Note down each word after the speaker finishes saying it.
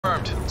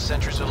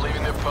Sentries are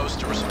leaving their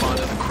post to respond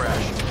to the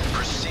crash.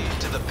 Proceed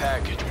to the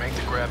package. Make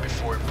the grab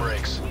before it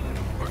breaks.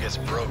 Or gets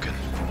broken.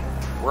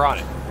 We're on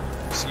it.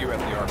 See you at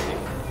the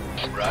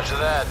RP. Roger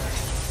that.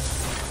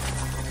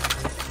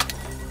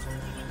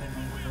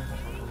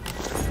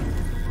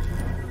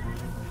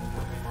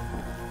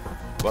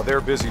 While they're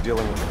busy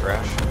dealing with the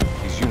crash,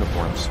 these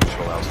uniforms should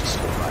allow us to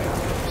slip by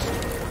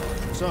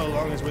out. So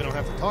long as we don't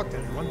have to talk to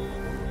anyone.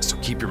 So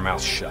keep your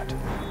mouth shut.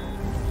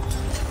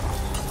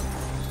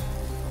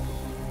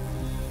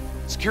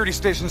 Security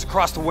stations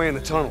across the way in the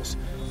tunnels.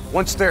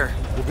 Once there,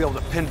 we'll be able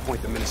to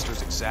pinpoint the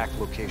Minister's exact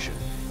location.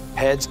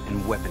 Heads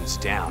and weapons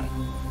down.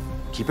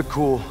 Keep it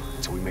cool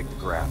until we make the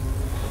grab.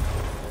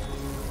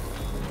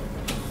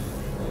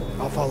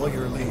 I'll follow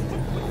your lead.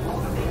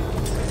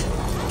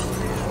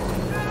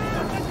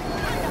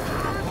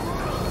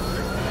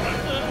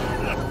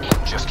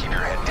 Just keep your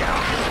head down.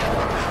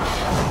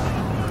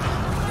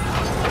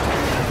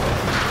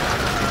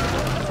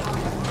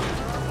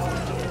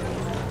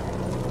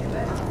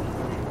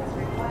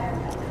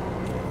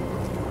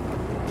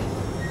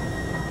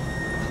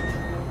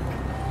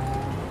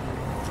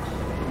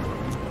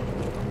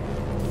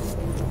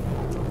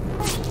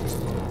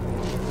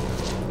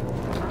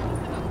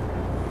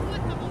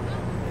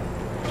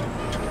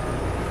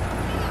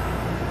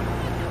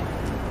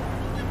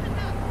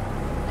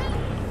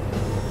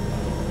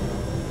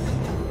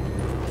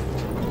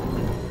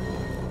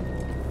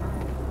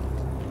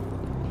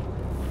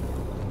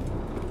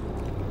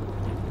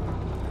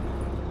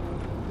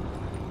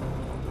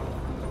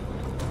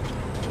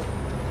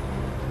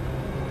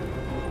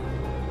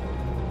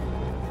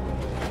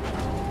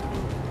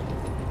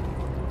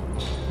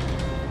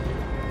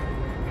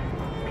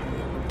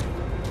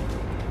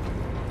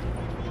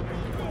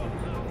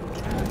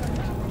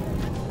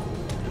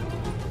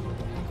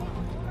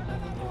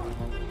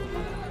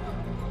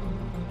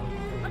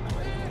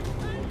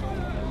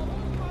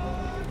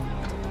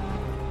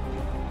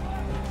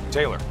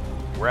 Taylor,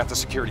 we're at the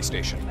security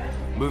station.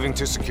 Moving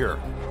to secure.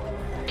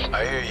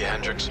 I hear you,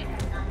 Hendricks.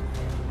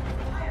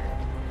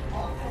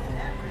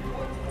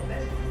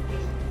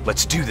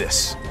 Let's do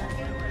this.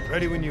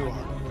 Ready when you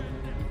are.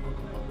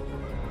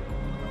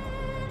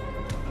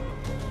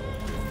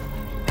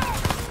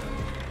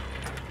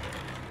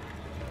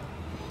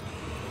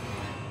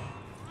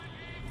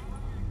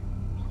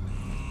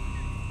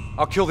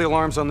 I'll kill the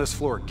alarms on this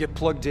floor. Get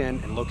plugged in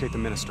and locate the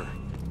Minister.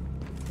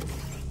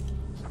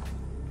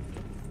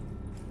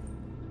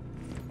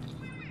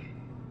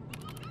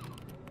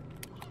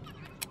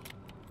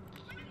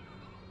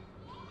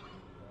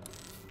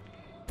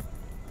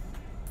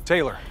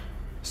 Taylor,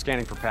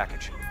 scanning for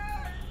package.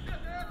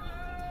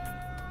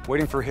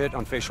 Waiting for hit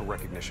on facial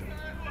recognition.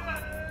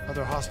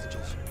 Other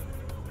hostages.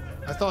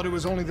 I thought it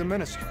was only the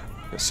Minister.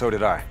 So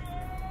did I.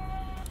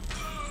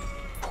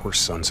 Poor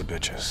sons of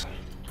bitches.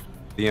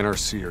 The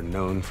NRC are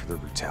known for their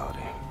brutality.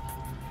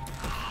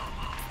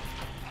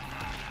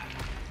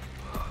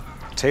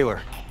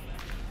 Taylor,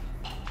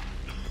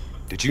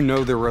 did you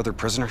know there were other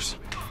prisoners?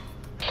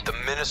 The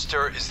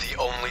Minister is the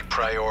only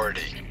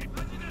priority.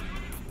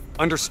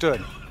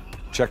 Understood.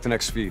 Check the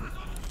next feed.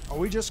 Are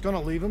we just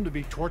gonna leave him to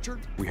be tortured?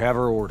 We have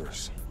our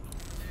orders.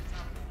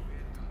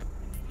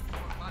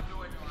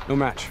 No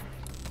match.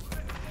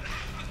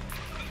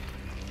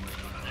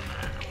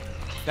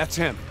 That's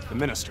him, the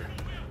Minister.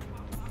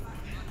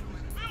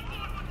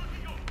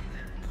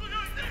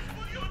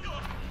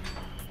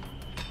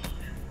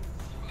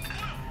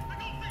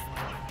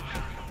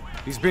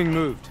 He's being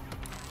moved.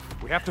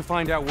 We have to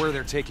find out where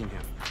they're taking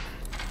him.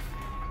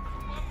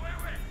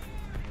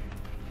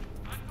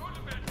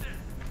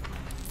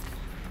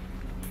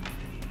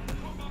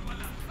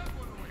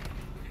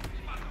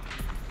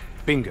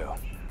 Bingo.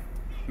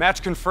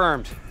 Match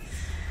confirmed.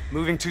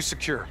 Moving to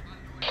secure.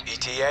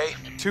 ETA?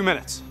 2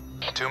 minutes.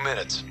 2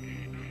 minutes.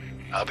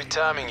 I'll be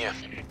timing you.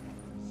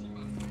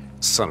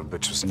 Son of a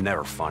bitch was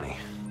never funny.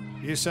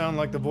 You sound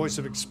like the voice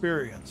of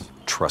experience.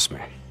 Trust me.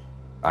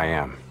 I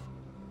am.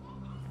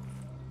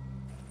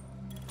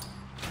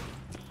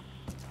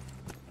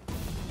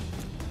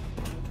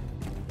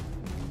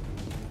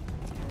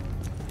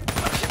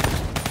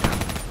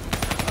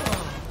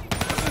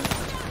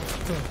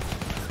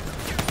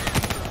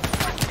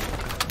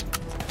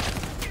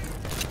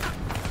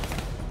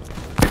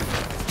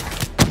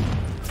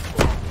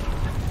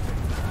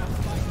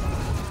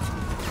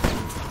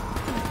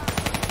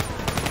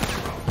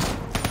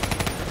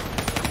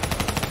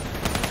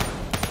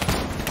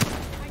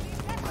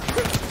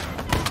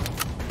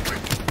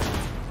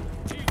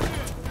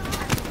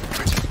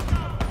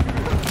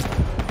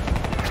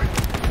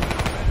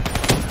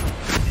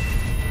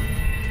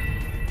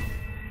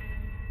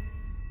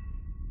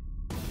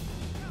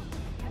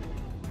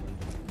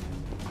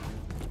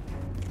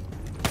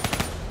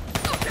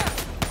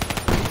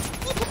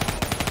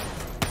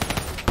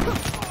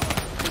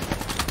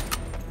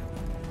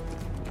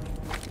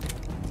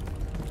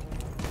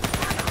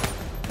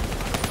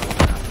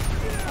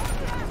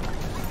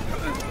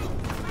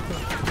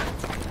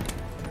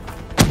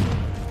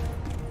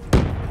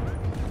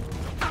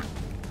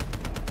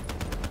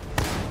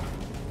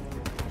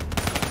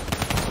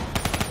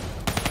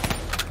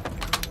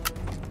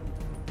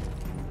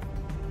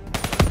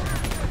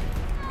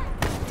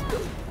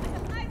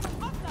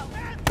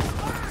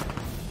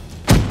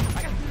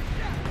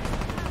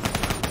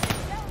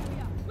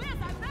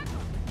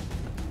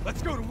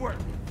 go to work.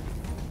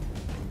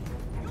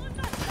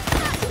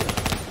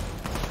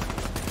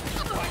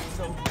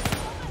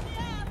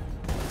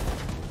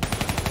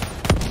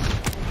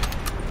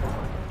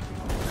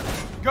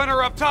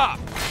 Gunner up top!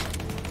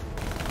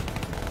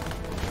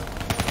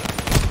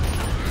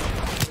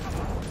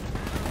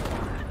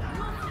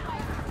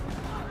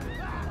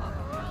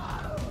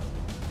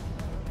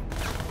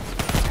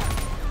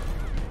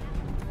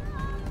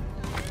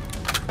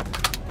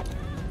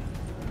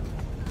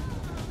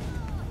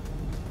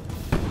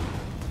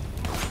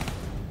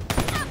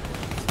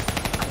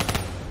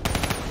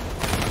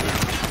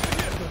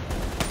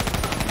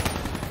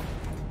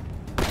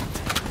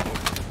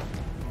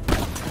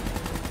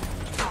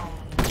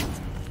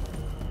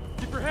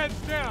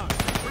 Heads down!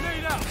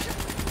 Grenade out!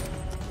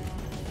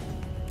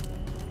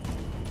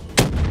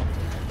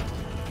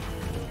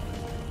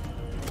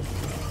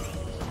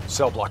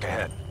 Cell block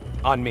ahead.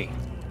 On me.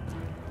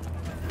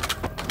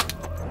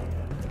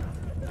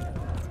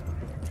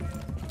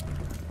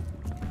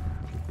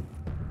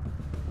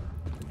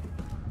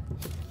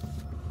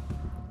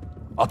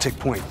 I'll take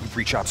point. You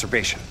breach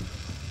observation.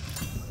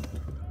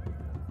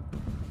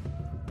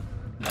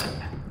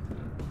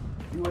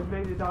 You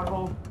invaded our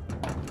home.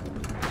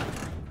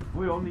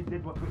 We only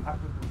did what we had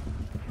to do.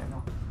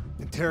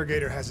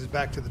 Interrogator has his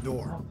back to the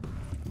door.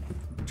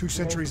 2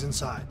 sentries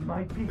inside.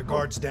 The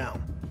guard's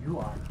down. You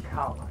are a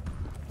coward.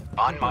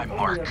 On my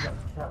mark.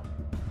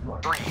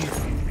 3,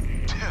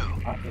 2,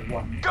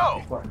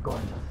 go!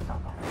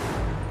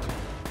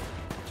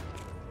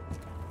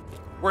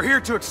 We're here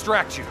to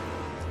extract you.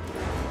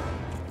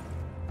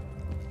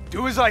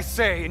 Do as I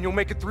say, and you'll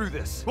make it through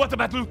this. What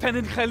about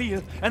Lieutenant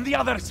Khalil and the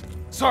others?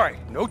 Sorry,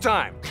 no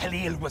time.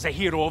 Khalil was a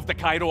hero of the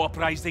Cairo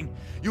uprising.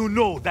 You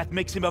know that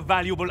makes him a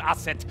valuable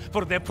asset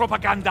for their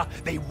propaganda.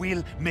 They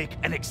will make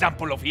an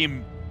example of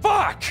him.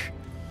 Fuck!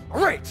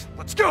 All right,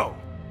 let's go!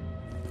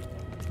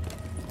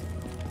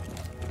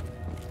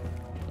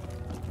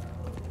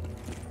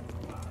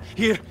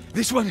 Here,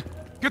 this one.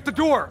 Get the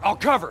door, I'll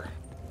cover.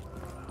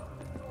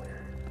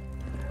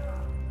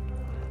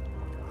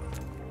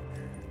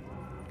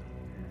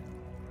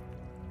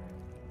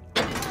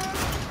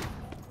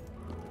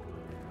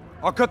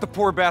 I'll cut the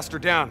poor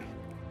bastard down.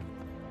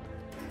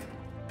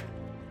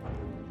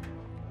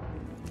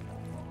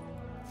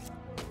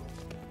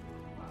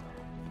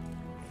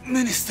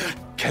 Minister.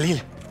 Khalil.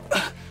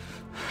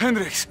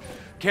 Hendricks.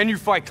 Can you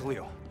fight,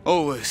 Khalil?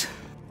 Always.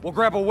 We'll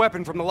grab a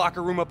weapon from the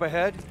locker room up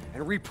ahead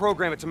and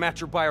reprogram it to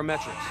match your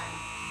biometrics.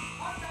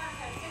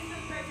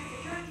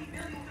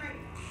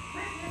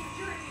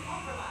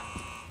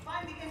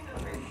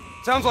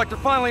 Sounds like they're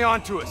finally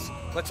on to us.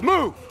 Let's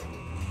move!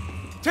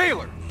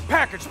 Taylor,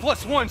 package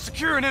 +1,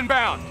 secure and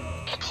inbound.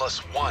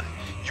 +1.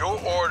 Your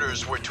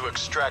orders were to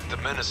extract the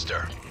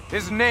minister.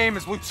 His name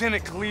is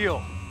Lieutenant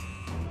Khalil.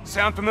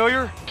 Sound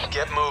familiar?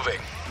 Get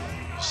moving.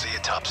 See you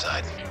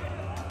topside.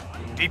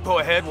 Depot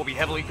ahead will be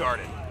heavily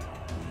guarded.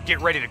 Get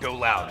ready to go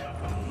loud.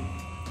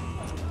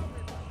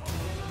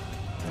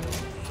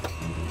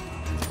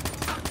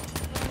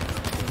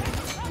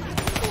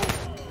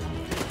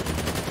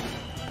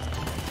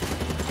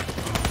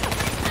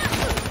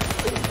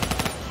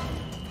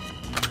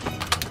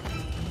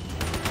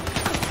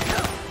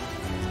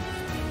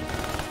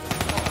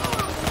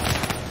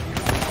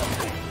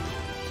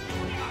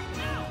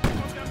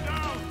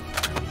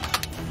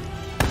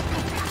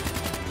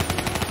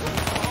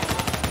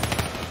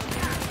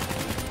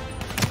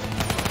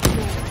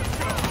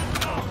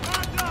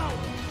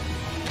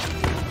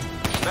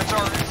 That's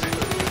our exit.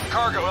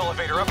 Cargo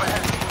elevator up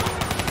ahead.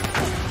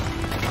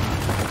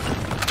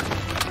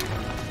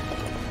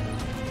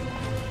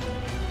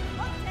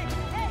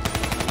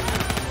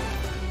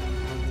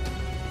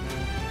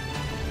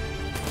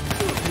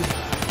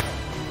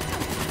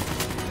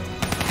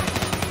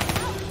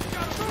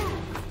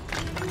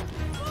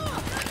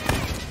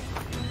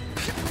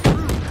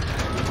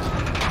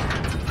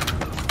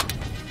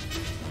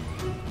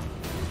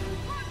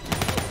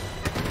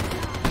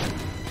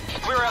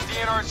 Clear out the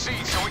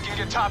NRC so we can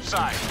get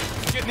topside.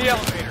 Get in the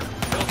elevator.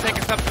 It'll take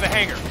us up to the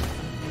hangar.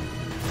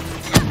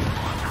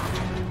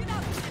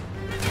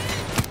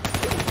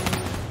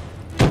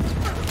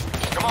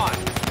 Come on,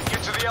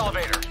 get to the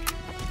elevator.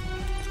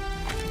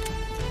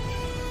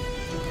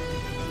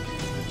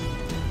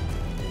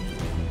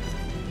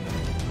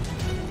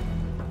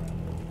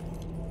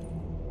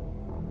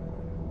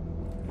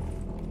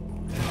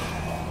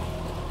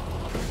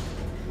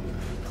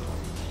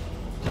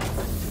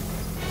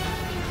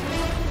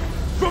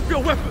 Drop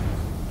your weapon!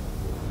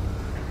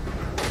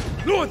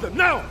 Lower them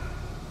now!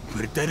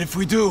 We're dead if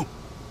we do.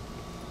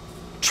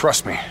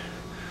 Trust me,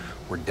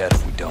 we're dead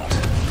if we don't.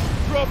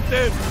 Drop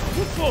them!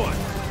 Move forward!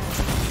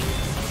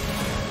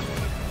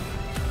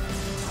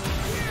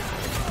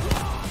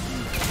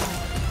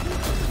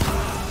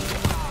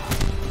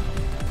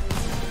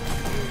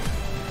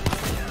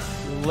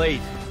 You're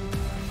late.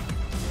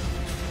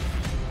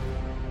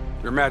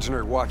 Your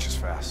imaginary watch is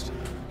fast.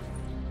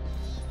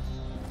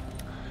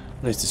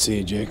 Nice to see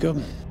you,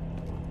 Jacob.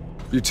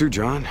 You too,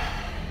 John.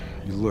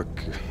 You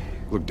look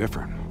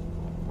different.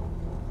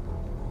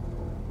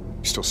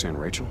 You still seeing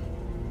Rachel?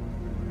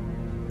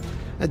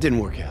 That didn't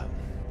work out.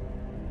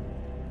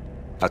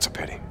 That's a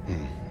pity.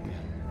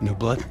 New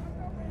blood?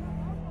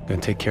 Gonna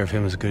take care of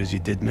him as good as you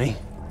did me?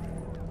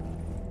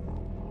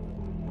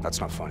 That's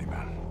not funny,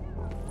 man.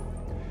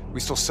 We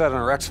still set on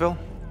our exfil?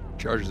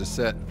 Charges are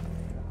set.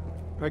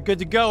 All right, good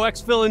to go.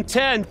 Exfil in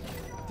 10.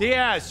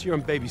 Diaz, you're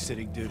on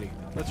babysitting duty.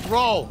 Let's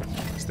roll.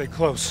 Stay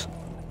close.